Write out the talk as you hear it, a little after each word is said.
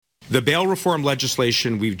The bail reform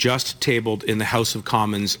legislation we've just tabled in the House of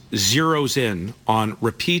Commons zeroes in on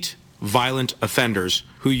repeat violent offenders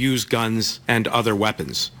who use guns and other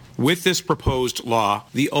weapons. With this proposed law,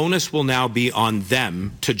 the onus will now be on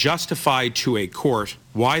them to justify to a court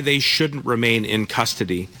why they shouldn't remain in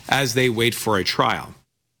custody as they wait for a trial.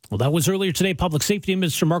 Well, that was earlier today. Public Safety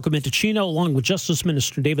Minister Marco Mendicino, along with Justice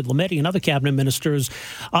Minister David Lametti and other cabinet ministers,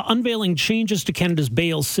 unveiling changes to Canada's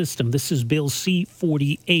bail system. This is Bill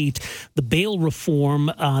C-48, the bail reform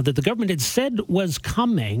that the government had said was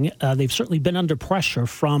coming. They've certainly been under pressure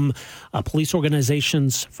from police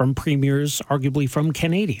organizations, from premiers, arguably from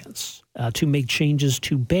Canadians, to make changes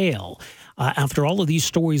to bail. After all of these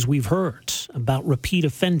stories we've heard about repeat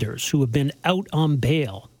offenders who have been out on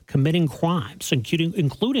bail, committing crimes,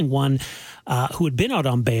 including one who had been out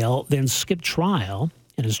on bail, then skipped trial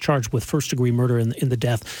and is charged with first-degree murder in the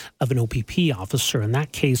death of an OPP officer. And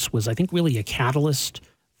that case was, I think, really a catalyst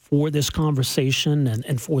for this conversation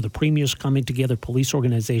and for the premiers coming together, police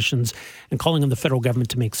organizations, and calling on the federal government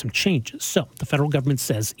to make some changes. So the federal government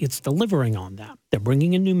says it's delivering on that. They're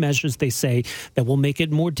bringing in new measures, they say, that will make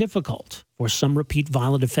it more difficult for some repeat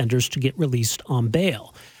violent offenders to get released on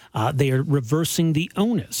bail. They are reversing the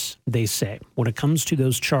onus, they say, when it comes to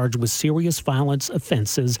those charged with serious violence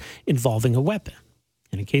offenses involving a weapon,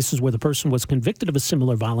 and in cases where the person was convicted of a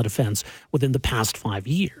similar violent offense within the past 5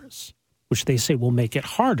 years, which they say will make it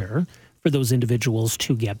harder for those individuals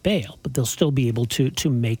to get bail, but they'll still be able to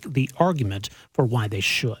make the argument for why they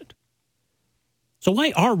should. So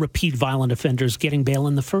why are repeat violent offenders getting bail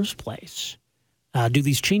in the first place? Do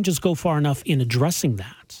these changes go far enough in addressing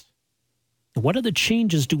that? What other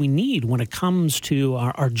changes do we need when it comes to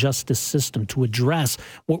our justice system to address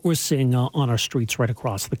what we're seeing on our streets right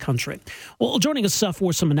across the country? Well, joining us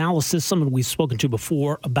for some analysis, someone we've spoken to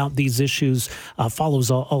before about these issues,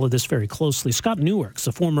 follows all of this very closely. Scott Newark's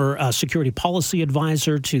a former security policy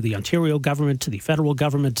advisor to the Ontario government, to the federal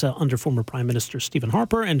government under former Prime Minister Stephen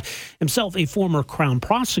Harper, and himself a former Crown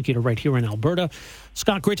prosecutor right here in Alberta.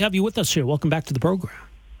 Scott, great to have you with us here. Welcome back to the program.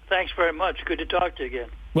 Thanks very much. Good to talk to you again.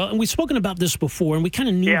 Well, and we've spoken about this before, and we kind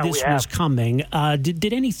of knew this was coming.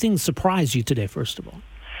 Did anything surprise you today, first of all?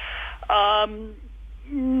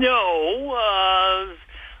 No.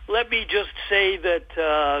 Let me just say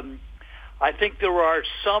that I think there are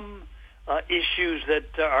some issues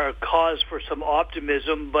that are cause for some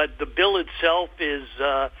optimism, but the bill itself is,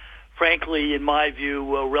 frankly, in my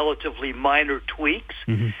view, relatively minor tweaks.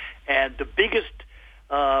 Mm-hmm. And the biggest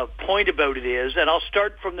point about it is, and I'll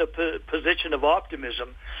start from the position of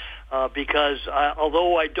optimism, because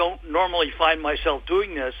although I don't normally find myself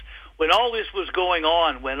doing this, when all this was going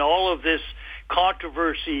on, when all of this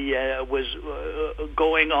controversy was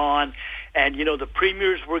going on, and, you know, the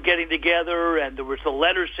premiers were getting together, and there was a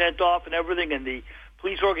letter sent off and everything, and the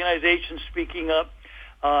police organization speaking up,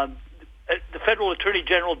 the federal attorney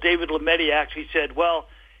general, David Lametti, actually said, well,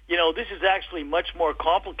 you know, this is actually much more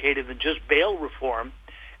complicated than just bail reform.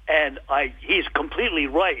 And he's completely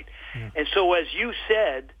right. Yeah. And so, as you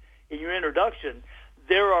said in your introduction,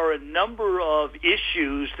 there are a number of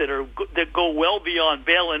issues that go well beyond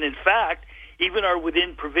bail, and in fact, even are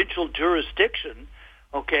within provincial jurisdiction,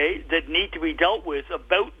 okay, that need to be dealt with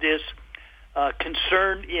about this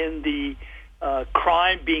concern in the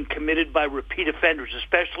crime being committed by repeat offenders,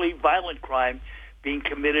 especially violent crime being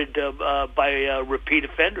committed by repeat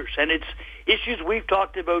offenders. And it's issues we've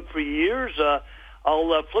talked about for years.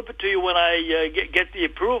 I'll flip it to you when I get the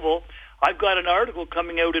approval. I've got an article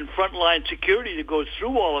coming out in Frontline Security that goes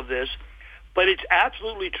through all of this, but it's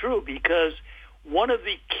absolutely true, because one of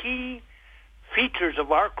the key features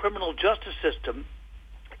of our criminal justice system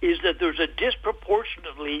is that there's a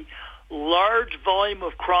disproportionately large volume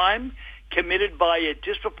of crime committed by a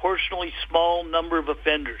disproportionately small number of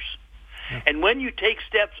offenders. Yeah. And when you take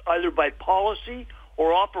steps either by policy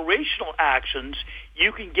or operational actions,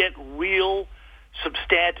 you can get real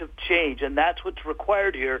substantive change, and that's what's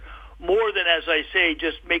required here, more than, as I say,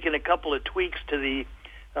 just making a couple of tweaks to the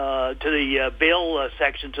bail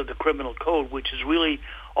sections of the criminal code, which is really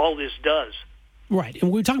all this does. Right. And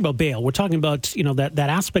when we're talking about bail, we're talking about, you know, that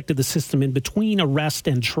aspect of the system in between arrest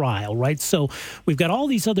and trial, right? So we've got all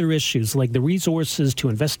these other issues, like the resources to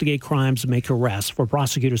investigate crimes, make arrests, for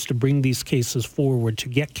prosecutors to bring these cases forward, to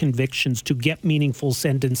get convictions, to get meaningful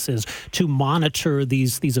sentences, to monitor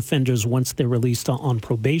these offenders once they're released on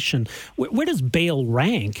probation. Where does bail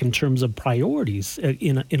rank in terms of priorities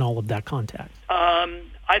in all of that context?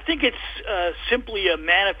 I think it's simply a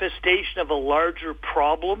manifestation of a larger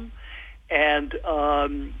problem. And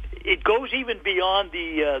it goes even beyond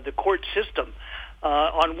the court system.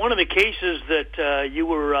 On one of the cases that you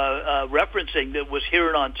were referencing that was here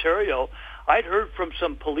in Ontario, I'd heard from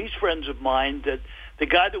some police friends of mine that the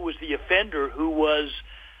guy that was the offender, who was,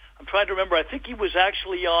 I'm trying to remember, I think he was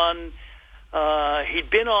actually on, he'd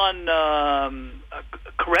been on a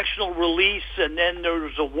correctional release, and then there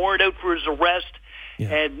was a warrant out for his arrest,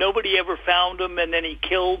 and nobody ever found him, and then he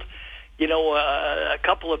killed, a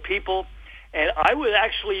couple of people. And I would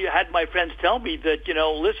actually had my friends tell me that,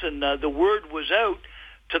 listen, the word was out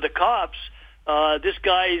to the cops. This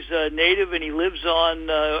guy's native and he lives on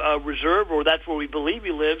a reserve, or that's where we believe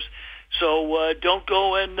he lives. So don't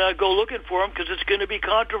go and go looking for him because it's going to be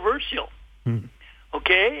controversial.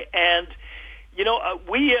 Okay? And,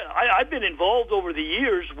 I've been involved over the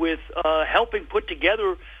years with helping put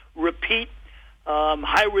together repeat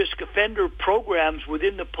high-risk offender programs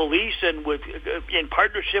within the police and in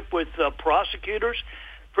partnership with prosecutors.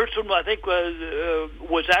 First one, I think,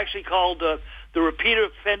 was actually called the Repeat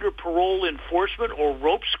Offender Parole Enforcement, or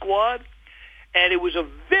ROPE Squad. And it was a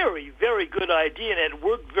very, very good idea, and it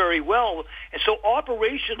worked very well. And so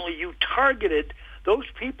operationally, you targeted those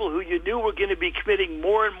people who you knew were going to be committing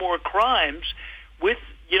more and more crimes with,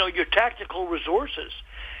 your tactical resources.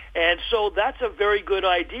 And so that's a very good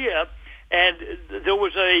idea. And there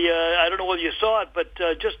was I don't know whether you saw it, but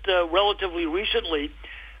just relatively recently,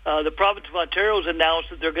 the province of Ontario has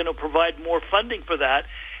announced that they're going to provide more funding for that.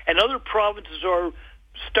 And other provinces are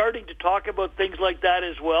starting to talk about things like that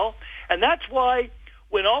as well. And that's why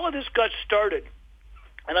when all of this got started,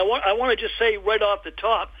 and I want to just say right off the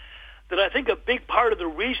top that I think a big part of the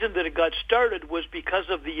reason that it got started was because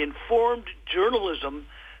of the informed journalism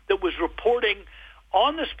that was reporting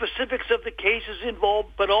on the specifics of the cases involved,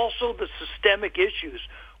 but also the systemic issues,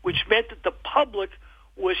 which meant that the public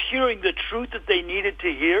was hearing the truth that they needed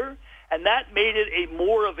to hear, and that made it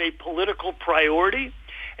more of a political priority.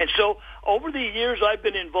 And so over the years I've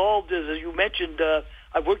been involved, as you mentioned,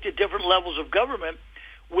 I've worked at different levels of government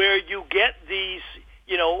where you get these,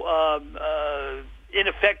 in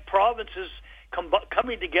effect, provinces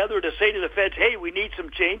coming together to say to the feds, hey, we need some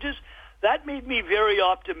changes. That made me very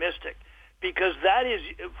optimistic, because that is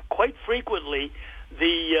quite frequently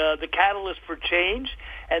the catalyst for change.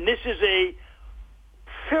 And this is a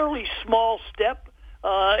fairly small step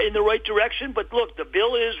in the right direction. But look, the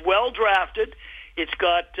bill is well drafted. It's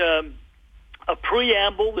got a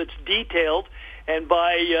preamble that's detailed, and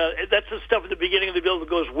that's the stuff at the beginning of the bill that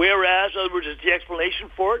goes whereas, in other words, it's the explanation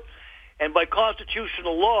for it. And by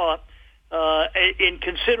constitutional law, in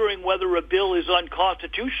considering whether a bill is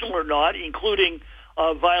unconstitutional or not, including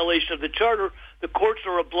violation of the Charter, the courts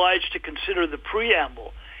are obliged to consider the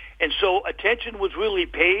preamble. And so attention was really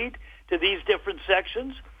paid to these different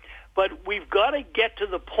sections. But we've got to get to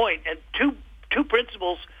the point, and two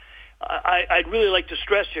principles I'd really like to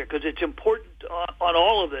stress here, because it's important on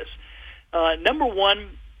all of this. Number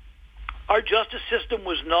one, our justice system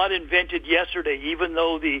was not invented yesterday, even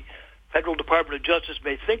though the Federal Department of Justice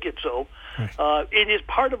may think it so. Right. It is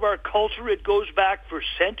part of our culture. It goes back for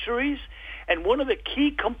centuries. And one of the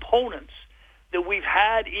key components that we've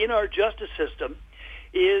had in our justice system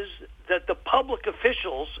is that the public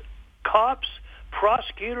officials, cops,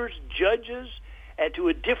 prosecutors, judges, and to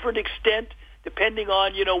a different extent, depending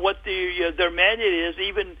on what their mandate is,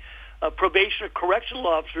 even probation or correctional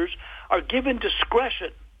officers, are given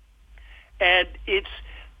discretion. And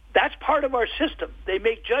that's part of our system. They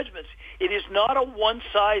make judgments. It is not a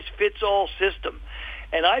one-size-fits-all system.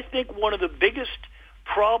 And I think one of the biggest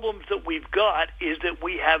problems that we've got is that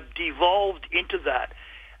we have devolved into that,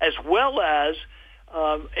 as well as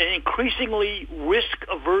an increasingly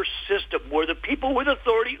risk-averse system where the people with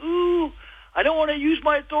authority, I don't want to use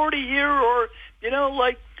my authority here, or,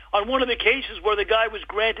 like on one of the cases where the guy was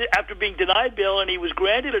granted, after being denied bail and he was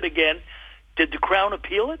granted it again, did the Crown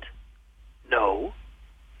appeal it? No.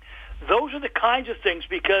 Those are the kinds of things,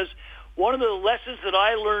 because one of the lessons that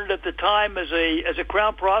I learned at the time as a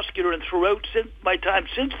Crown prosecutor and throughout my time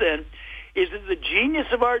since then is that the genius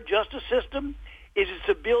of our justice system is its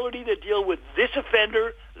ability to deal with this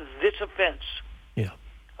offender, this offense. Yeah.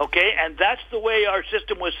 Okay, and that's the way our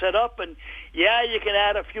system was set up. And yeah, you can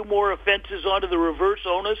add a few more offenses onto the reverse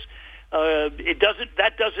onus.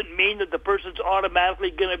 That doesn't mean that the person's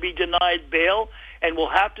automatically going to be denied bail, and we'll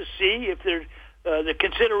have to see if the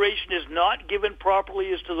consideration is not given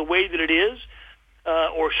properly as to the way that it is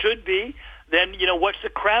or should be. Then what's the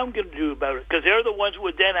Crown going to do about it? Because they're the ones who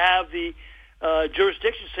would then have the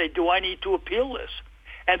jurisdiction say, do I need to appeal this?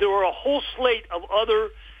 And there are a whole slate of other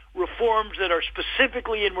reforms that are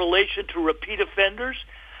specifically in relation to repeat offenders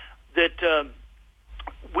that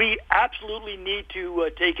we absolutely need to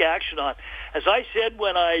take action on. As I said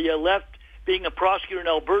when I left being a prosecutor in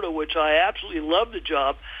Alberta, which I absolutely love the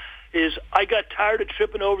job, is I got tired of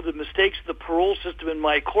tripping over the mistakes of the parole system in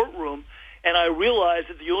my courtroom, and I realized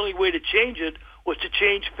that the only way to change it was to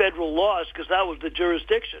change federal laws, because that was the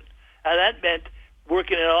jurisdiction. And that meant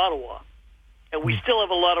working in Ottawa. And we still have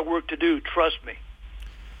a lot of work to do, trust me.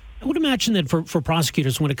 I would imagine that for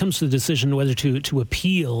prosecutors, when it comes to the decision whether to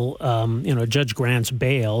appeal, a judge grants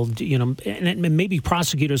bail, and maybe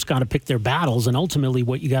prosecutors got to pick their battles, and ultimately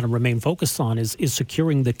what you got to remain focused on is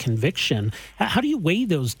securing the conviction. How do you weigh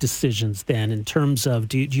those decisions then in terms of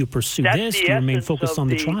do you pursue this? Do you remain focused on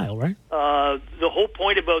the trial, right? The whole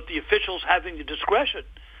point about the officials having the discretion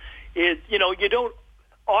is, you don't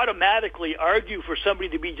automatically argue for somebody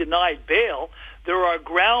to be denied bail. There are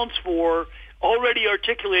grounds for, already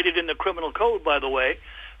articulated in the criminal code, by the way,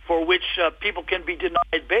 for which people can be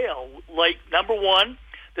denied bail. Like, number one,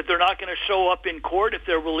 that they're not going to show up in court if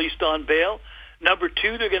they're released on bail. Number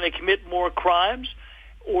two, they're going to commit more crimes.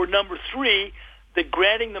 Or number three, that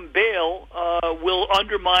granting them bail will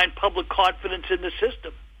undermine public confidence in the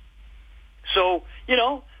system. So,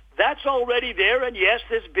 that's already there. And yes,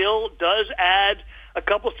 this bill does add a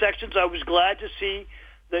couple sections. I was glad to see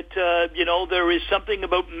that, there is something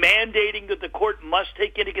about mandating that the court must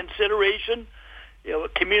take into consideration,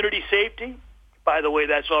 community safety. By the way,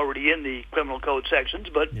 that's already in the criminal code sections,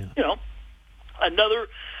 but, another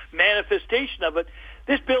manifestation of it.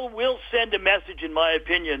 This bill will send a message, in my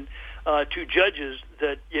opinion, to judges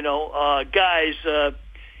that, guys,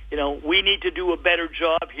 we need to do a better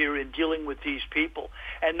job here in dealing with these people.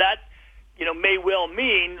 And that, may well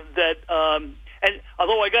mean that, and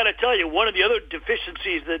although I got to tell you, one of the other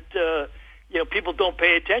deficiencies that people don't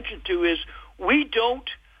pay attention to is we don't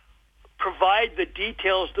provide the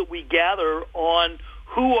details that we gather on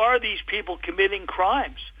who are these people committing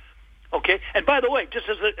crimes. Okay, and by the way, just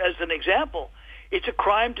as an example, it's a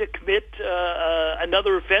crime to commit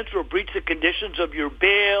another offense or breach the conditions of your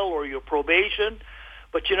bail or your probation.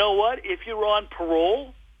 But you know what? If you're on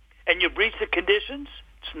parole and you breach the conditions,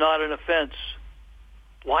 it's not an offense.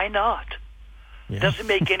 Why not? Yeah. Doesn't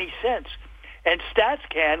make any sense. And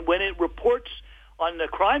StatsCan, when it reports on the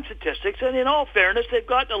crime statistics, and in all fairness, they've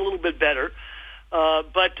gotten a little bit better,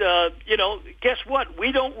 but guess what?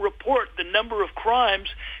 We don't report the number of crimes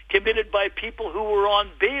committed by people who were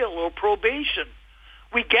on bail or probation.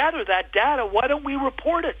 We gather that data. Why don't we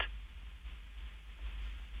report it?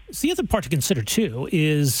 So the other part to consider, too,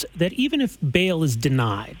 is that even if bail is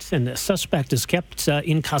denied and the suspect is kept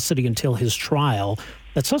in custody until his trial,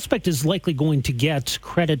 that suspect is likely going to get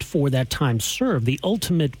credit for that time served. The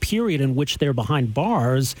ultimate period in which they're behind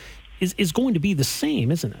bars is going to be the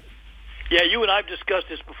same, isn't it? Yeah, you and I have discussed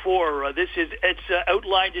this before. It's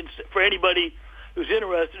outlined for anybody who's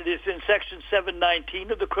interested. It's in Section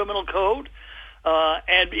 719 of the Criminal Code,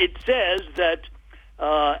 and it says that.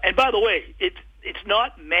 And by the way, it's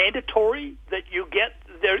not mandatory that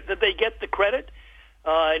they get the credit.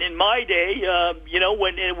 And in my day,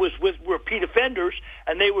 when it was with repeat offenders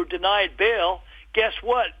and they were denied bail, guess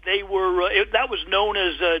what? They were that was known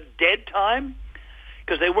as dead time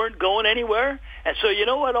because they weren't going anywhere. And so you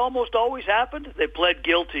know what almost always happened? They pled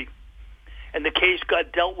guilty, and the case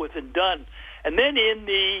got dealt with and done. And then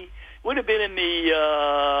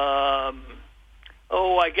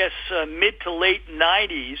mid to late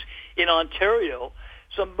 90s in Ontario,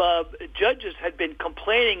 some judges had been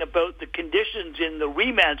complaining about the conditions in the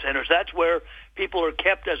remand centers. That's where people are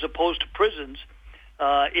kept as opposed to prisons.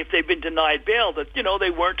 If they've been denied bail, that they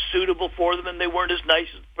weren't suitable for them and they weren't as nice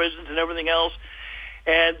as prisons and everything else.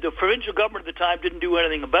 And the provincial government at the time didn't do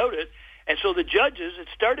anything about it. And so the judges, it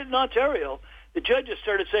started in Ontario, the judges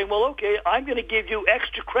started saying, well, okay, I'm going to give you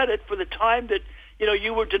extra credit for the time that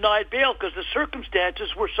you were denied bail because the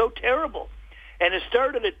circumstances were so terrible. And it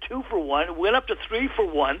started at 2 for 1, went up to 3 for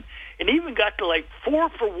 1, and even got to like 4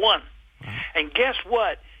 for 1. And guess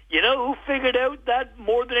what? You know who figured out that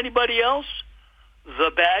more than anybody else? The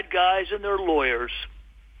bad guys and their lawyers.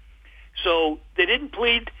 So they didn't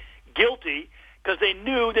plead guilty because they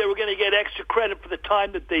knew they were going to get extra credit for the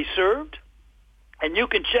time that they served. And you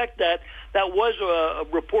can check that. That was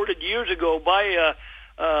reported years ago by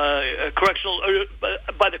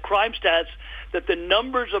by the crime stats, that the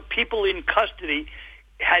numbers of people in custody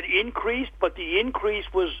had increased, but the increase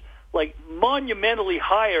was like monumentally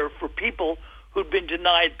higher for people who'd been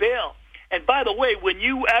denied bail. And by the way, when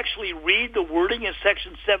you actually read the wording in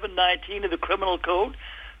Section 719 of the Criminal Code,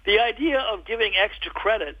 the idea of giving extra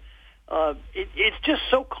credit, it's just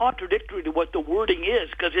so contradictory to what the wording is,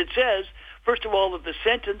 because it says, first of all, that the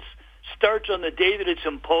sentence starts on the day that it's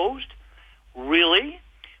imposed. Really?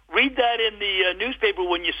 read that in the newspaper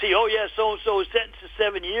when you see, oh, yeah, so-and-so is sentenced to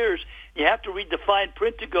 7 years. You have to read the fine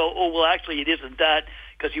print to go, oh, well, actually, it isn't that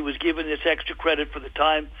because he was given this extra credit for the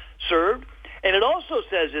time served. And it also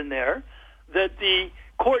says in there that the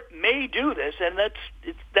court may do this, and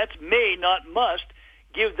that's may, not must,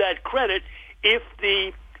 give that credit if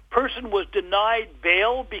the person was denied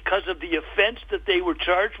bail because of the offense that they were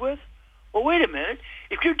charged with. Well, wait a minute.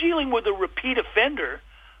 If you're dealing with a repeat offender,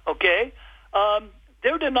 okay,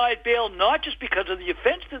 they're denied bail not just because of the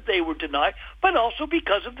offense that they were denied, but also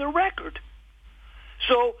because of their record.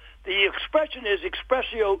 So the expression is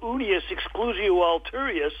expressio unius exclusio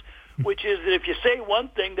alterius, which is that if you say one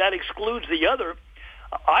thing, that excludes the other.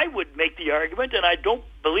 I would make the argument, and I don't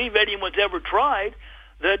believe anyone's ever tried,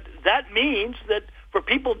 that means that for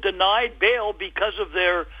people denied bail because of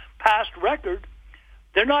their past record,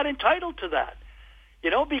 they're not entitled to that. You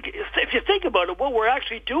know, if you think about it, what we're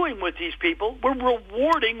actually doing with these people, we're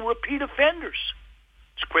rewarding repeat offenders.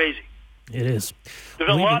 It's crazy. It is. There's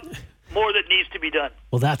a lot more that needs to be done.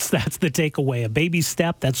 Well, that's the takeaway. A baby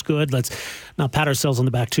step, that's good. Let's not pat ourselves on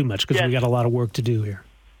the back too much because we got a lot of work to do here.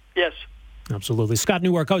 Yes. Absolutely. Scott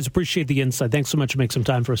Newark, always appreciate the insight. Thanks so much for making some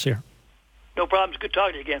time for us here. No problems. Good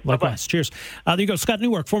talking to you again. Likewise. Bye-bye. Cheers. There you go. Scott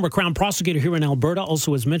Newark, former Crown prosecutor here in Alberta.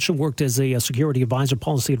 Also, as mentioned, worked as a security advisor,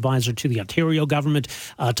 policy advisor to the Ontario government,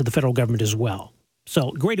 to the federal government as well.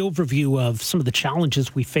 So, great overview of some of the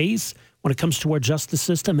challenges we face when it comes to our justice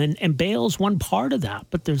system. And bail is one part of that,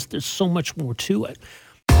 but there's so much more to it.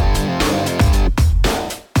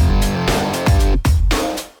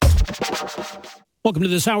 Welcome to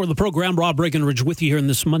this hour of the program. Rob Breckenridge with you here on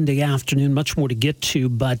this Monday afternoon. Much more to get to,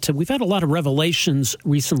 but we've had a lot of revelations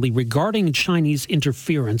recently regarding Chinese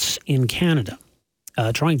interference in Canada,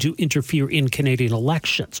 trying to interfere in Canadian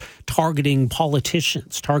elections, targeting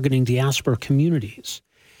politicians, targeting diaspora communities.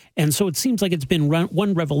 And so it seems like it's been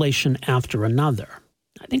one revelation after another.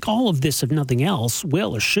 I think all of this, if nothing else,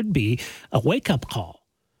 will or should be a wake-up call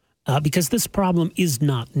because this problem is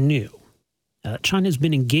not new. China's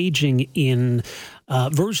been engaging in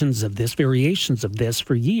versions of this, variations of this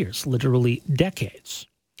for years, literally decades.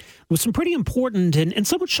 There was some pretty important and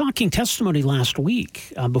somewhat shocking testimony last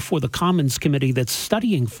week before the Commons Committee that's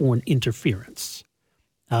studying foreign interference.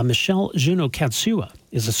 Michelle Juno-Katsua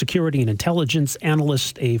is a security and intelligence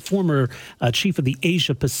analyst, a former chief of the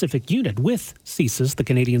Asia-Pacific unit with CSIS, the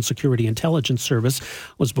Canadian Security Intelligence Service,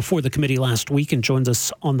 was before the committee last week and joins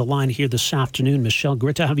us on the line here this afternoon. Michelle,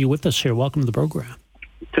 great to have you with us here. Welcome to the program.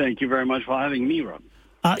 Thank you very much for having me, Rob.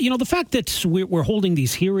 The fact that we're holding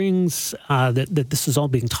these hearings, that this is all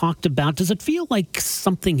being talked about, does it feel like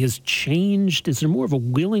something has changed? Is there more of a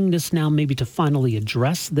willingness now maybe to finally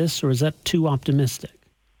address this, or is that too optimistic?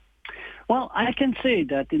 Well, I can say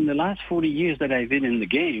that in the last 40 years that I've been in the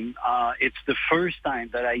game, it's the first time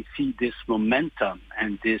that I see this momentum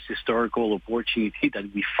and this historical opportunity that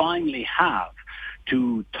we finally have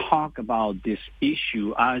to talk about this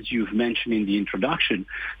issue, as you've mentioned in the introduction,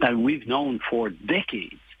 that we've known for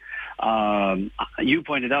decades. You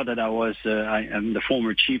pointed out that I am the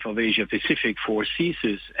former chief of Asia Pacific for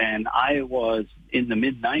CSIS, and I was in the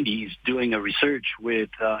mid-90s doing a research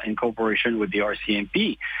in cooperation with the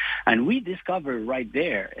RCMP, and we discovered right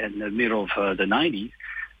there in the middle of the 90s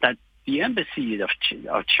that the embassy of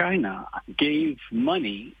China gave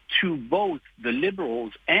money to both the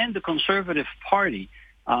Liberals and the Conservative Party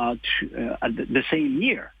the same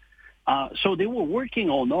year. So they were working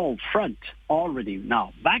on all fronts already.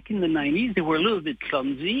 Now, back in the 90s, they were a little bit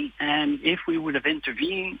clumsy, and if we would have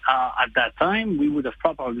intervened at that time, we would have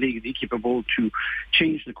probably been capable to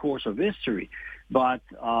change the course of history. But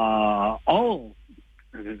all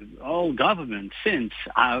governments since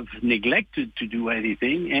have neglected to do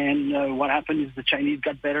anything, and what happened is the Chinese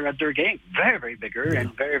got better at their game, very, very bigger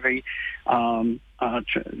and very,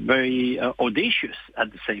 very audacious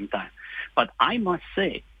at the same time. But I must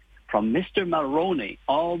say, from Mr. Mulroney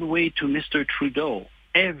all the way to Mr. Trudeau,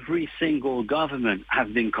 every single government has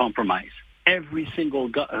been compromised. Every single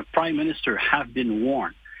prime minister has been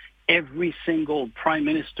warned. Every single prime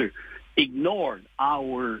minister ignored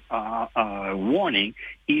our warning,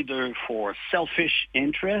 either for selfish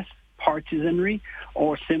interest, partisanry,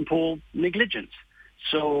 or simple negligence.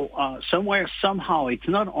 So somewhere, somehow, it's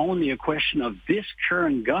not only a question of this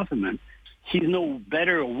current government. He's no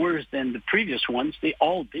better or worse than the previous ones. They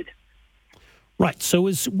all did it. Right. So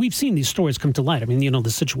as we've seen these stories come to light, I mean, the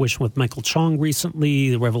situation with Michael Chong recently,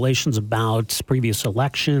 the revelations about previous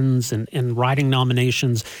elections and riding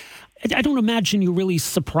nominations. I don't imagine you're really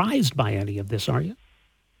surprised by any of this, are you?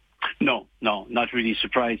 No, not really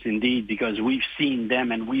surprised indeed, because we've seen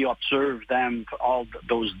them and we observed them for all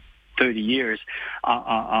those 30 years,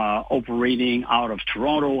 operating out of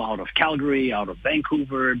Toronto, out of Calgary, out of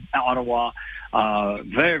Vancouver, Ottawa.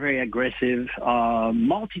 Very, very aggressive,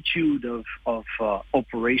 multitude of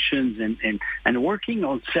operations and working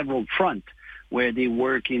on several fronts, where they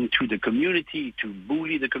work into the community to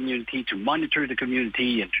bully the community, to monitor the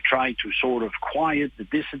community, and to try to sort of quiet the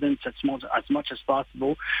dissidents as much as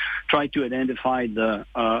possible, try to identify the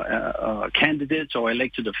candidates or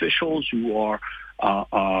elected officials who are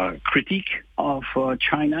critique of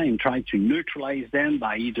China and try to neutralize them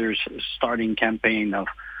by either starting campaign of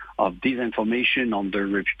disinformation on their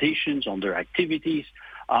reputations, on their activities,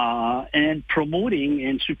 and promoting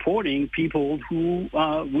and supporting people who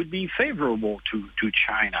would be favorable to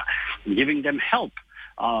China, and giving them help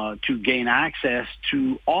to gain access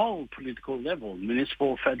to all political levels,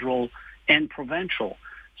 municipal, federal, and provincial.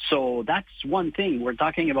 So that's one thing. We're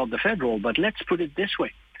talking about the federal, but let's put it this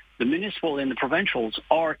way. The municipal and the provincials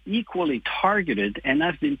are equally targeted and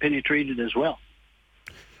have been penetrated as well.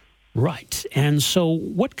 Right. And so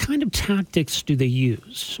what kind of tactics do they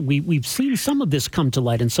use? We've seen some of this come to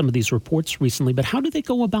light in some of these reports recently, but how do they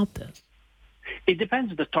go about this? It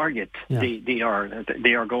depends on the target they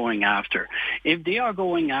are going after. If they are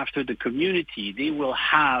going after the community, they will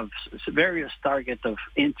have various targets of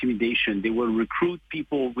intimidation. They will recruit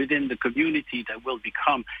people within the community that will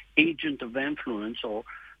become agent of influence, or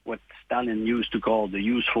what Stalin used to call the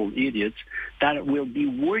useful idiots, that will be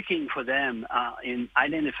working for them in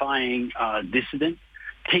identifying dissidents,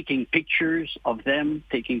 taking pictures of them,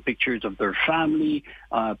 taking pictures of their family,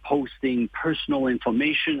 posting personal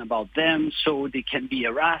information about them so they can be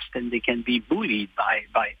harassed and they can be bullied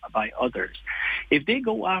by others. If they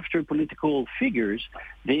go after political figures,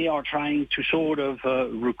 they are trying to sort of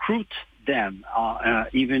recruit them,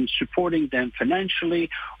 even supporting them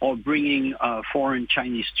financially, or bringing foreign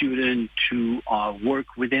Chinese students to work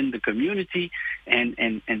within the community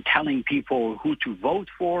and telling people who to vote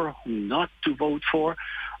for, who not to vote for.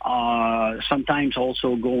 Sometimes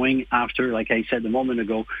also going after, like I said a moment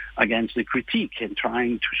ago, against the critique and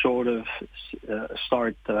trying to sort of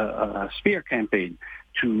start a smear campaign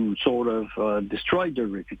to sort of destroy their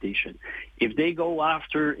reputation. If they go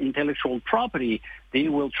after intellectual property, they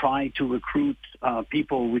will try to recruit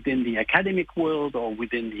people within the academic world or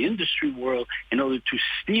within the industry world in order to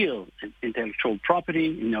steal intellectual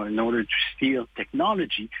property, in order to steal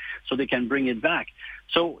technology so they can bring it back.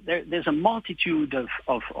 So there's a multitude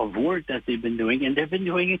of work that they've been doing, and they've been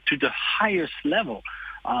doing it to the highest level.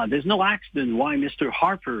 There's no accident why Mr.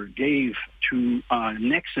 Harper gave to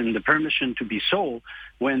Nixon the permission to be sold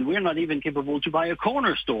when we're not even capable to buy a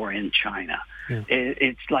corner store in China. Yeah.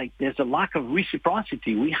 It's like there's a lack of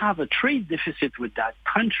reciprocity. We have a trade deficit with that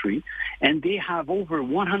country, and they have over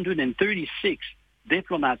 136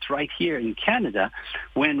 diplomats right here in Canada,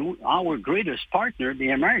 when our greatest partner, the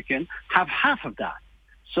American, have half of that.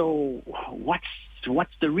 So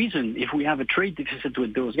what's the reason if we have a trade deficit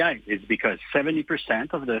with those guys? It's because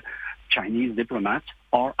 70% of the Chinese diplomats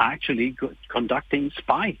are actually conducting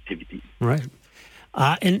spy activities. Right.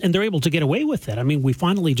 And they're able to get away with it. I mean, we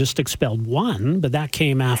finally just expelled one, but that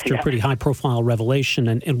came after pretty high-profile revelation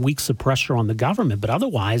and weeks of pressure on the government. But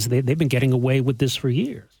otherwise, they've been getting away with this for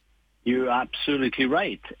years. You're absolutely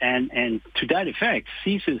right. And to that effect,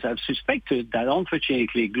 CSIS have suspected that,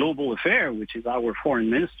 unfortunately, Global Affairs, which is our foreign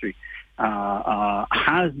ministry,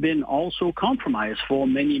 has been also compromised for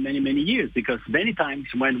many, many, many years, because many times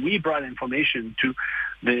when we brought information to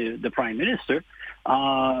the Prime Minister,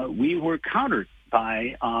 we were countered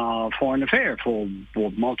by Foreign Affairs for a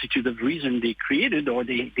multitude of reasons they created, or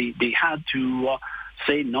they had to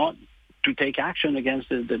say not to take action against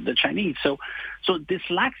the Chinese. So this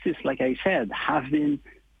laxity, like I said, have been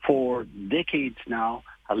for decades now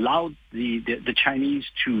allowed the Chinese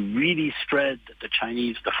to really spread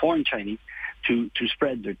the foreign Chinese, to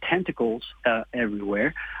spread their tentacles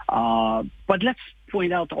everywhere. But let's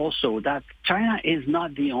point out also that China is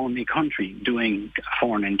not the only country doing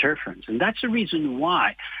foreign interference. And that's the reason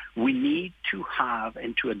why we need to have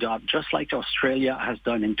and to adopt, just like Australia has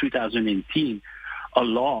done in 2018, a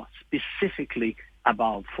law specifically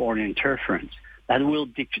about foreign interference that will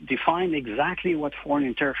define exactly what foreign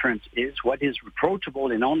interference is, what is reproachable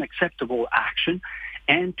and unacceptable action,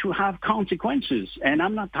 and to have consequences. And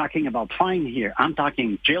I'm not talking about fine here. I'm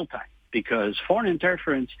talking jail time, because foreign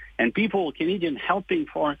interference and people, Canadians helping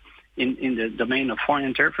in the domain of foreign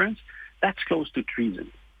interference, that's close to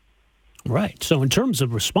treason. Right. So in terms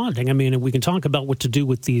of responding, I mean, we can talk about what to do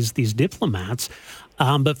with these diplomats,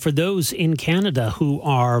 but for those in Canada who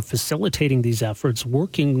are facilitating these efforts,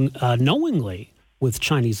 working knowingly with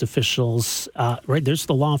Chinese officials, right? There's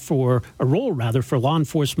the role for law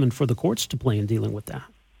enforcement, for the courts to play in dealing with that.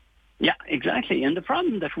 Yeah, exactly. And the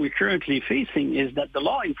problem that we're currently facing is that the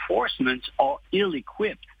law enforcement are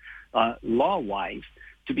ill-equipped law-wise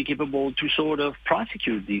to be capable to sort of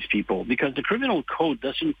prosecute these people, because the criminal code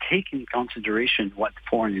doesn't take into consideration what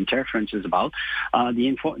foreign interference is about.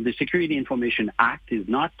 The Security Information Act is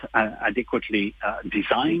not adequately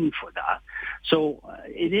designed for that. So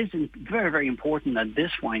it is very, very important at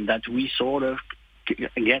this point that we sort of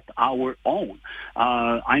get our own.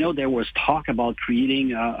 I know there was talk about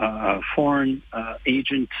creating a foreign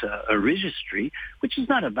agent registry, which is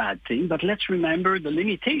not a bad thing, but let's remember the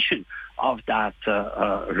limitation of that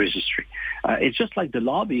registry. It's just like the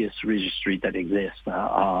lobbyist registry that exists.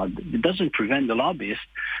 It doesn't prevent the lobbyists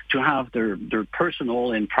to have their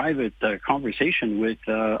personal and private conversation with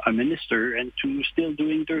a minister and to still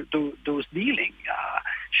doing those dealing,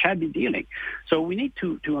 shabby dealing. So we need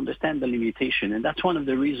to understand the limitation, and that's one of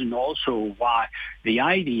the reasons also why the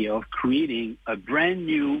idea of creating a brand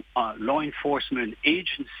new law enforcement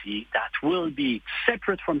agency that will be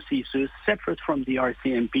separate from CSIS, separate from the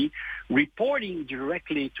RCMP, reporting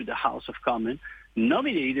directly to the House of Commons,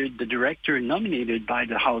 the director nominated by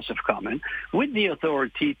the House of Commons, with the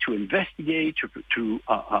authority to investigate, to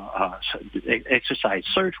exercise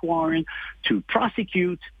search warrant, to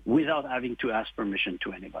prosecute without having to ask permission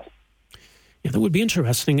to anybody. Yeah, that would be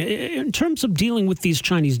interesting. In terms of dealing with these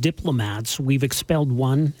Chinese diplomats, we've expelled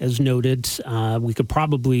one, as noted. We could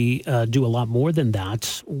probably do a lot more than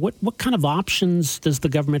that. What kind of options does the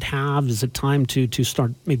government have? Is it time to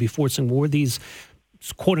start maybe forcing more of these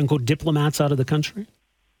quote-unquote diplomats out of the country?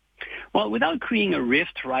 Well, without creating a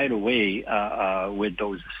rift right away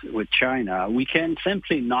with China, we can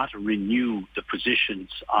simply not renew the positions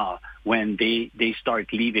when they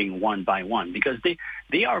start leaving one by one, because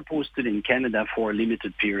they are posted in Canada for a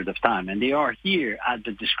limited period of time, and they are here at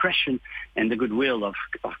the discretion and the goodwill of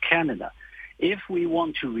Canada. If we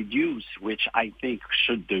want to reduce, which I think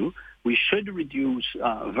we should reduce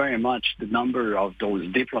very much the number of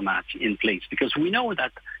those diplomats in place, because we know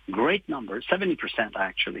that great number, 70%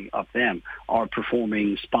 actually of them, are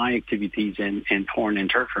performing spy activities and foreign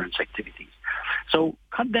interference activities. So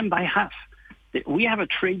cut them by half. We have a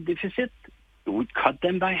trade deficit. We cut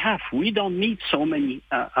them by half. We don't need so many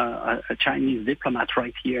Chinese diplomats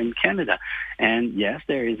right here in Canada. And yes,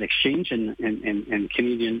 there is exchange in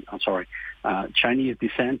Chinese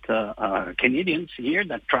descent Canadians here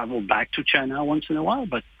that travel back to China once in a while,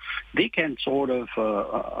 but they can sort of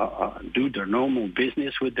do their normal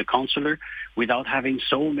business with the consular without having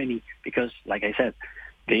so many, because, like I said,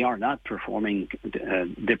 they are not performing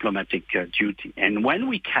diplomatic duty. And when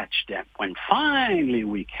finally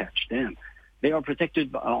we catch them, they are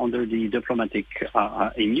protected under the diplomatic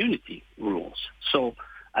immunity rules. So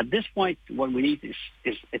at this point, what we need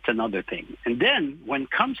is it's another thing. And then when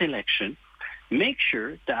comes election, make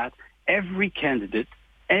sure that every candidate,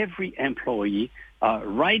 every employee,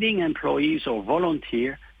 writing employees or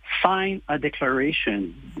volunteer, sign a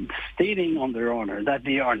declaration stating on their honor that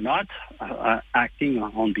they are not acting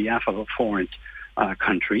on behalf of a foreign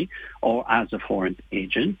country or as a foreign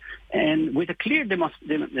agent, and with a clear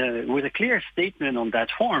statement on that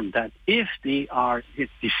form that if they are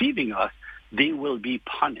deceiving us, they will be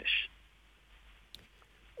punished.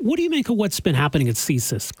 What do you make of what's been happening at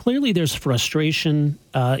CSIS? Clearly there's frustration,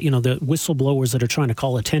 the whistleblowers that are trying to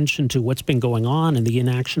call attention to what's been going on and the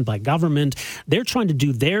inaction by government. They're trying to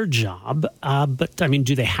do their job, but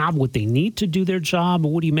do they have what they need to do their job?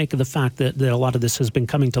 Or what do you make of the fact that a lot of this has been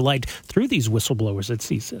coming to light through these whistleblowers at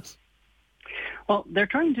CSIS? Well, they're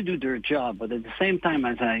trying to do their job, but at the same time,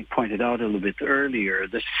 as I pointed out a little bit earlier,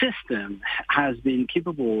 the system has been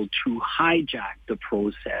capable to hijack the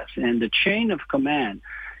process, and the chain of command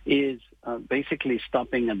is basically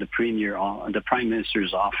stopping at the Prime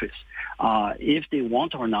Minister's office. If they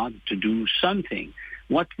want or not to do something,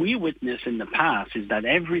 what we witnessed in the past is that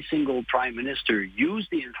every single Prime Minister used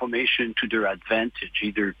the information to their advantage,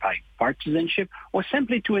 either by partisanship or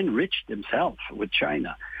simply to enrich themselves with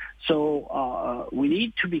China. So we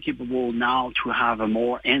need to be capable now to have a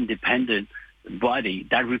more independent body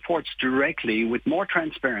that reports directly with more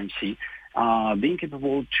transparency, being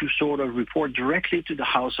capable to sort of report directly to the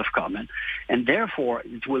House of Commons, and therefore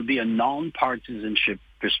it will be a non-partisanship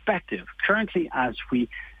perspective. Currently, as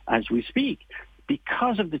we speak,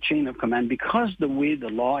 because of the chain of command, because the way the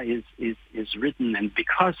law is written, and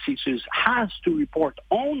because CSIS has to report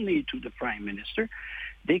only to the Prime Minister,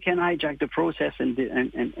 they can hijack the process and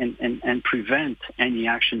prevent any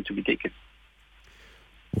action to be taken.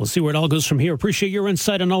 We'll see where it all goes from here. Appreciate your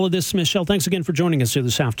insight on all of this, Michel. Thanks again for joining us here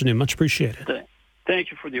this afternoon. Much appreciated. Thank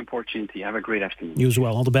you for the opportunity. Have a great afternoon. You as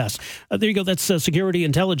well. All the best. There you go. That's security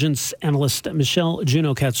intelligence analyst Michelle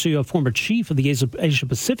Juno Katsuya, former chief of the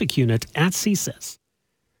Asia-Pacific unit at CSIS.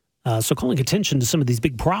 So calling attention to some of these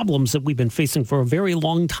big problems that we've been facing for a very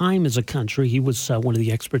long time as a country. He was one of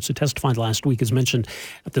the experts who testified last week, as mentioned,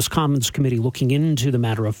 at this Commons Committee looking into the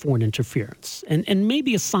matter of foreign interference. And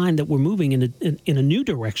maybe a sign that we're moving in a new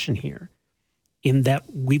direction here, in that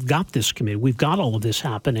we've got this committee, we've got all of this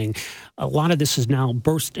happening. A lot of this has now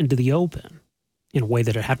burst into the open in a way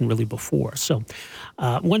that it hadn't really before. So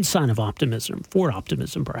one sign of optimism, for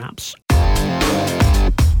optimism perhaps.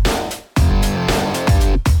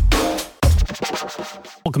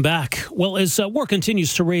 Welcome back. Well, as war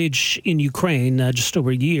continues to rage in Ukraine, just over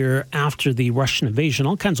a year after the Russian invasion,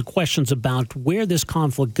 all kinds of questions about where this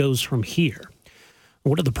conflict goes from here.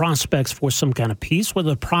 What are the prospects for some kind of peace? What are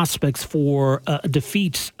the prospects for a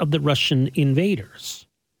defeat of the Russian invaders?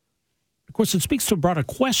 Of course, it speaks to a broader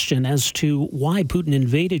question as to why Putin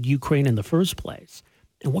invaded Ukraine in the first place,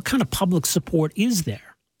 and what kind of public support is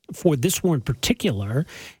there for this war in particular,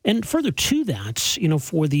 and further to that,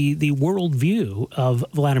 for the worldview of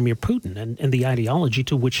Vladimir Putin and the ideology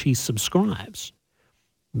to which he subscribes.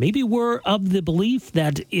 Maybe we're of the belief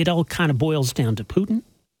that it all kind of boils down to Putin,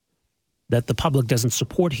 that the public doesn't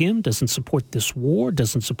support him, doesn't support this war,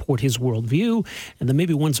 doesn't support his worldview, and then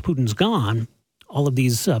maybe once Putin's gone, all of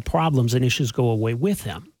these problems and issues go away with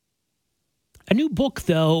him. A new book,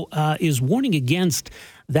 though, is warning against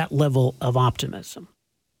that level of optimism.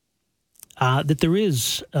 That there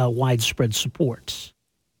is widespread support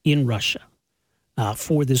in Russia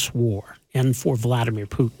for this war and for Vladimir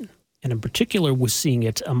Putin. And in particular, we're seeing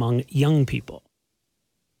it among young people.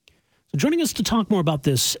 So joining us to talk more about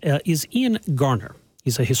this is Ian Garner.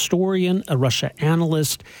 He's a historian, a Russia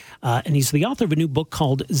analyst, and he's the author of a new book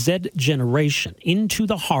called Z Generation, Into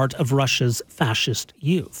the Heart of Russia's Fascist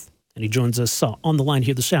Youth. And he joins us on the line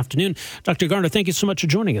here this afternoon. Dr. Garner, thank you so much for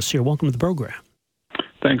joining us here. Welcome to the program.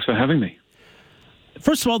 Thanks for having me.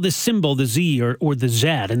 First of all, this symbol, the Z or the Z,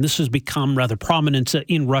 and this has become rather prominent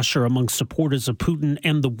in Russia among supporters of Putin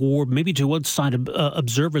and the war. Maybe to outside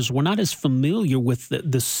observers, we're not as familiar with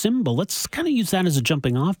the symbol. Let's kind of use that as a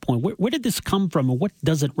jumping off point. Where did this come from, and what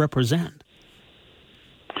does it represent?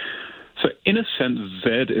 So in a sense,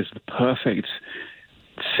 Z is the perfect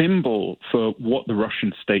symbol for what the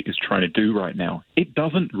Russian state is trying to do right now. It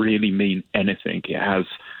doesn't really mean anything. It has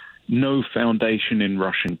no foundation in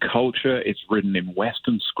Russian culture. It's written in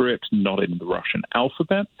Western script, not in the Russian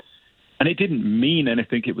alphabet. And it didn't mean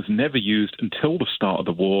anything. It was never used until the start of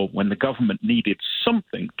the war, when the government needed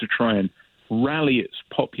something to try and rally its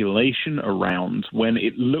population around, when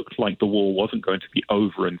it looked like the war wasn't going to be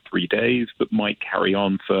over in 3 days, but might carry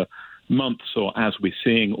on for months, or as we're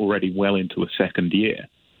seeing already, well into a second year.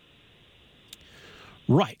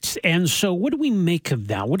 Right. And so what do we make of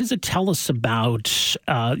that? What does it tell us about,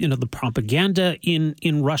 the propaganda in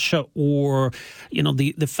Russia, or,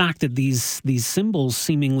 the fact that these symbols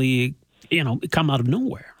seemingly, come out of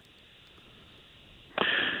nowhere?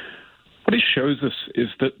 What it shows us is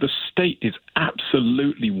that the state is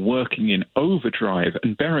absolutely working in overdrive.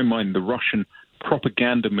 And bear in mind, the Russian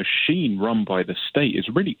propaganda machine run by the state is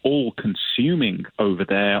really all-consuming over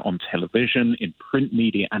there on television, in print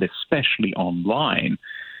media, and especially online.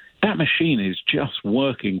 That machine is just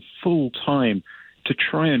working full-time to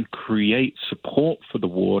try and create support for the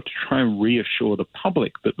war, to try and reassure the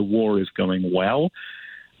public that the war is going well,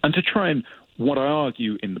 and to try and, what I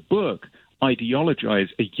argue in the book, ideologize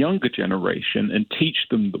a younger generation and teach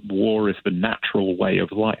them that war is the natural way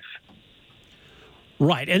of life.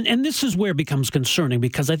 Right. And this is where it becomes concerning,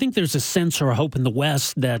 because I think there's a sense or a hope in the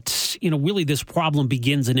West that, really this problem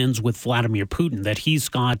begins and ends with Vladimir Putin, that he's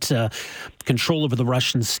got control over the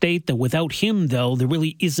Russian state, that without him, though, there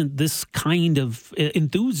really isn't this kind of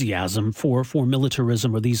enthusiasm for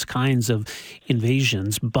militarism or these kinds of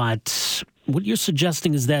invasions. But what you're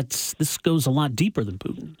suggesting is that this goes a lot deeper than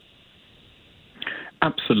Putin.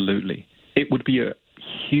 Absolutely. It would be a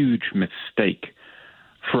huge mistake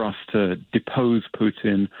for us to depose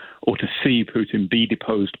Putin, or to see Putin be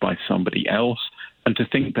deposed by somebody else, and to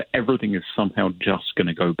think that everything is somehow just going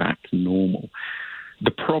to go back to normal.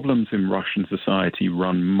 The problems in Russian society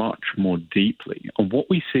run much more deeply. And what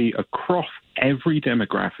we see across every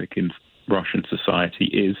demographic in Russian society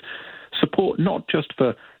is support not just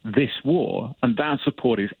for this war, and that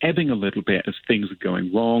support is ebbing a little bit as things are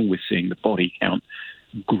going wrong. We're seeing the body count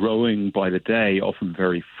growing by the day, often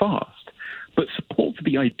very fast. But support for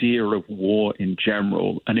the idea of war in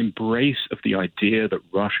general, an embrace of the idea that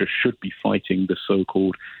Russia should be fighting the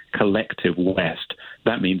so-called collective West.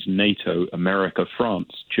 That means NATO, America,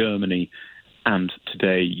 France, Germany, and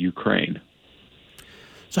today Ukraine.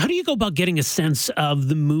 So how do you go about getting a sense of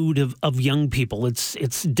the mood of young people?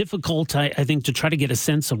 It's difficult, I think, to try to get a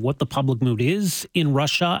sense of what the public mood is in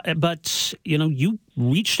Russia. But, you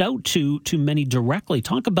reached out to many directly.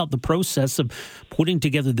 Talk about the process of putting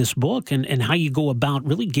together this book and how you go about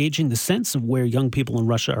really gauging the sense of where young people in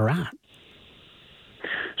Russia are at.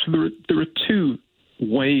 So there are two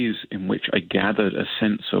ways in which I gathered a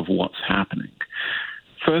sense of what's happening.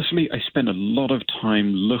 Firstly, I spent a lot of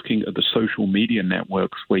time looking at the social media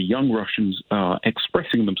networks where young Russians are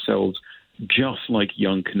expressing themselves just like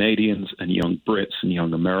young Canadians and young Brits and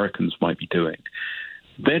young Americans might be doing.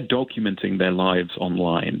 They're documenting their lives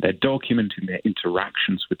online. They're documenting their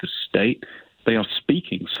interactions with the state. They are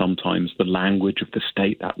speaking sometimes the language of the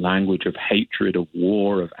state, that language of hatred, of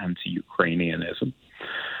war, of anti-Ukrainianism.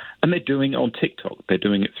 And they're doing it on TikTok. They're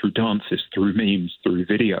doing it through dances, through memes, through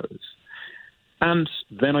videos. And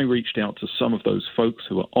then I reached out to some of those folks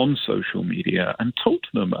who are on social media and talked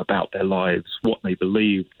to them about their lives, what they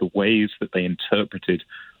believed, the ways that they interpreted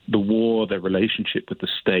the war, their relationship with the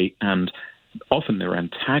state, and often their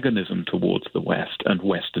antagonism towards the West and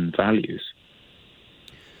Western values.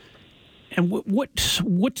 And what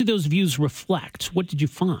do those views reflect? What did you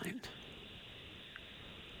find?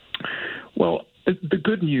 Well, the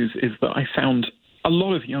good news is that I found a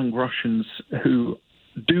lot of young Russians who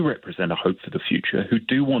do represent a hope for the future, who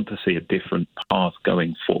do want to see a different path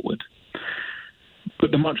going forward.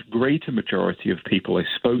 But the much greater majority of people I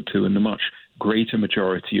spoke to and the much greater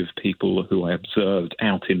majority of people who I observed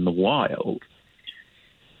out in the wild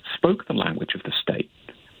spoke the language of the state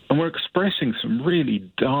and were expressing some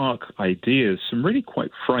really dark ideas, some really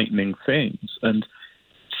quite frightening things. And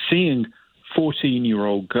seeing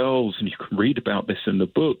 14-year-old girls, and you can read about this in the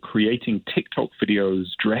book, creating TikTok videos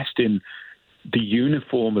dressed in the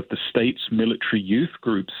uniform of the state's military youth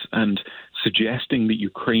groups and suggesting that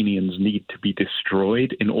Ukrainians need to be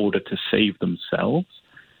destroyed in order to save themselves,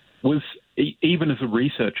 was, even as a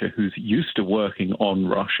researcher who's used to working on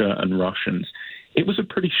Russia and Russians, it was a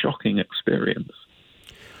pretty shocking experience.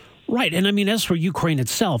 Right. And I mean, as for Ukraine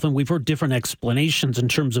itself, and we've heard different explanations in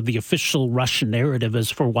terms of the official Russian narrative as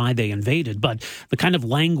for why they invaded, but the kind of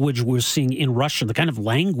language we're seeing in Russia, the kind of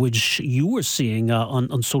language you were seeing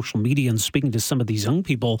on social media and speaking to some of these young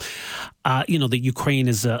people, that Ukraine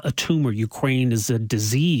is a tumor, Ukraine is a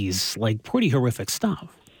disease, like pretty horrific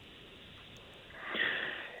stuff.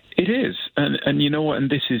 It is. And you know what? And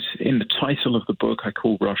this is in the title of the book, I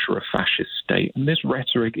call Russia a fascist state. And this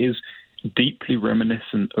rhetoric is deeply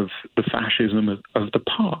reminiscent of the fascism of the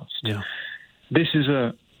past. Yeah. This is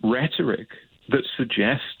a rhetoric that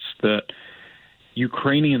suggests that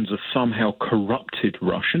Ukrainians are somehow corrupted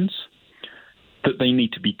Russians, that they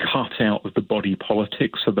need to be cut out of the body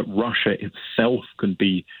politic so that Russia itself can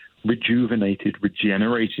be rejuvenated,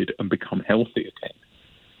 regenerated, and become healthy again.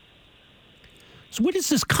 So where does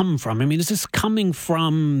this come from? I mean, is this coming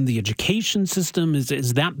from the education system? Is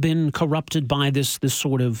that been corrupted by this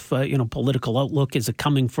sort of political outlook? Is it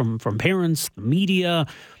coming from parents, the media?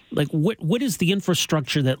 Like what is the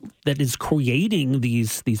infrastructure that is creating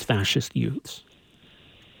these fascist youths?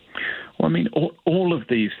 Well, I mean, all of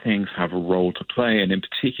these things have a role to play, and in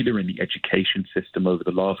particular in the education system over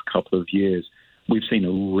the last couple of years, we've seen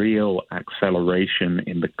a real acceleration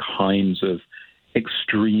in the kinds of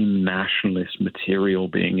extreme nationalist material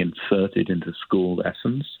being inserted into school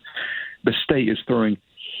lessons. The state is throwing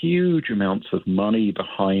huge amounts of money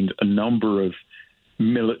behind a number of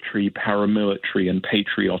military, paramilitary, and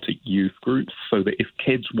patriotic youth groups so that if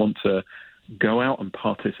kids want to go out and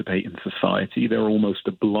participate in society, they're almost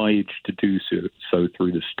obliged to do so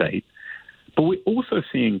through the state. But we're also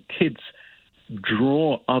seeing kids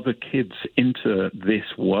draw other kids into this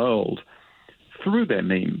world through their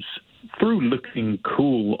memes, through looking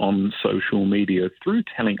cool on social media, through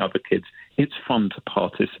telling other kids it's fun to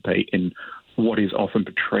participate in what is often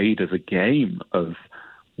portrayed as a game of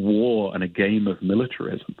war and a game of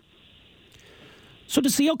militarism. So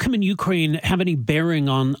does the outcome in Ukraine have any bearing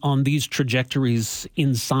on these trajectories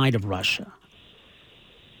inside of Russia?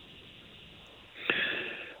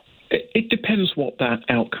 It depends what that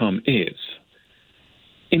outcome is.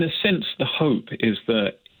 In a sense, the hope is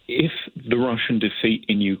that if the Russian defeat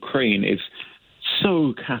in Ukraine is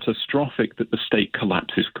so catastrophic that the state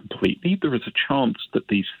collapses completely, there is a chance that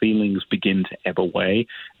these feelings begin to ebb away,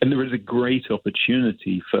 and there is a great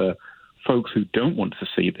opportunity for folks who don't want to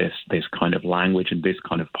see this kind of language and this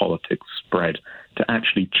kind of politics spread to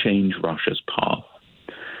actually change Russia's path.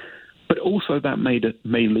 But also that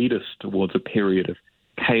may lead us towards a period of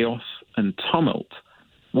chaos and tumult,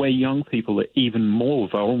 where young people are even more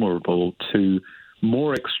vulnerable to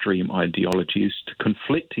more extreme ideologies to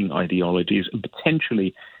conflicting ideologies, and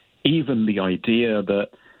potentially even the idea that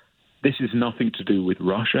this is nothing to do with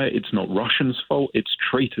Russia. It's not Russians' fault. It's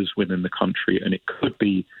traitors within the country, and it could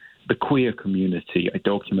be the queer community. I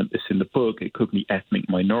document this in the book. It could be ethnic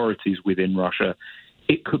minorities within Russia.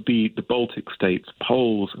 It could be the Baltic states,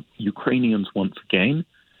 Poles, Ukrainians once again.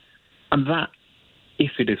 And that,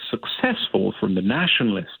 if it is successful from the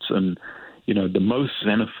nationalists and, the most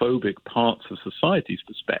xenophobic parts of society's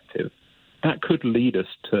perspective, that could lead us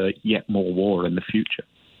to yet more war in the future.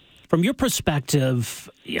 From your perspective,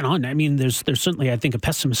 there's certainly, I think, a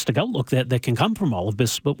pessimistic outlook that can come from all of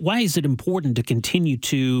this, but why is it important to continue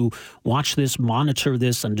to watch this, monitor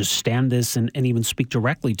this, understand this, and even speak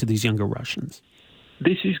directly to these younger Russians?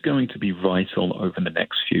 This is going to be vital over the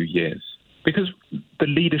next few years, because the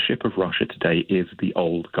leadership of Russia today is the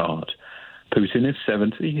old guard. Putin is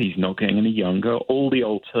 70, he's not getting any younger. All the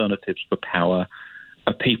alternatives for power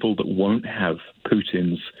are people that won't have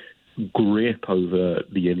Putin's grip over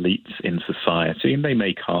the elites in society, and they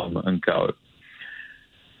may come and go.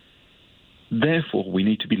 Therefore, we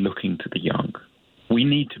need to be looking to the young. We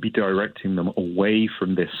need to be directing them away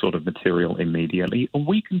from this sort of material immediately, and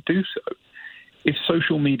we can do so. If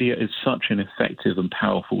social media is such an effective and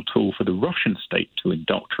powerful tool for the Russian state to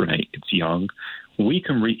indoctrinate its young, we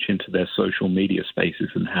can reach into their social media spaces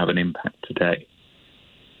and have an impact today.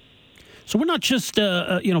 So we're not just,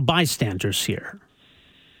 bystanders here.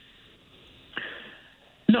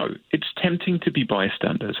 No, it's tempting to be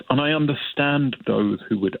bystanders. And I understand those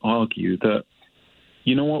who would argue that,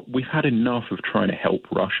 we've had enough of trying to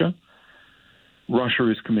help Russia. Russia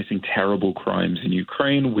is committing terrible crimes in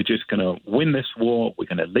Ukraine. We're just going to win this war. We're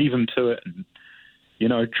going to leave them to it and,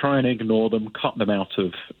 try and ignore them, cut them out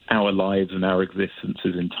of our lives and our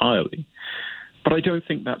existences entirely. But I don't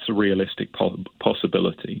think that's a realistic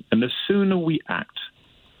possibility. And the sooner we act,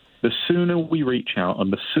 the sooner we reach out,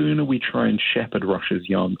 and the sooner we try and shepherd Russia's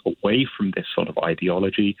young away from this sort of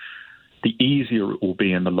ideology, the easier it will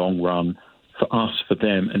be in the long run for us, for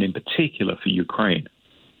them, and in particular for Ukraine.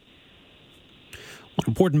 An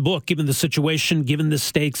important book, given the situation, given the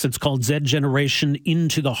stakes. It's called Z Generation,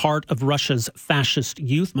 Into the Heart of Russia's Fascist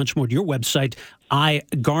Youth. Much more at your website,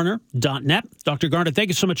 igarner.net. Dr. Garner, thank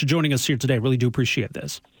you so much for joining us here today. Really do appreciate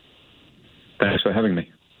this. Thanks for having me.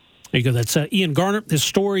 There you go. That's Ian Garner,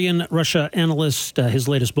 historian, Russia analyst. His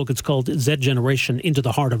latest book, it's called Z Generation, Into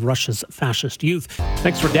the Heart of Russia's Fascist Youth.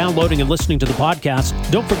 Thanks for downloading and listening to the podcast.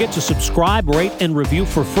 Don't forget to subscribe, rate, and review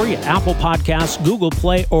for free at Apple Podcasts, Google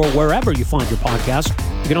Play, or wherever you find your podcast.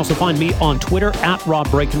 You can also find me on Twitter at Rob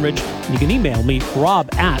Breckenridge. And you can email me,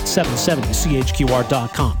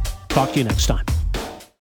 rob@770chqr.com. Talk to you next time.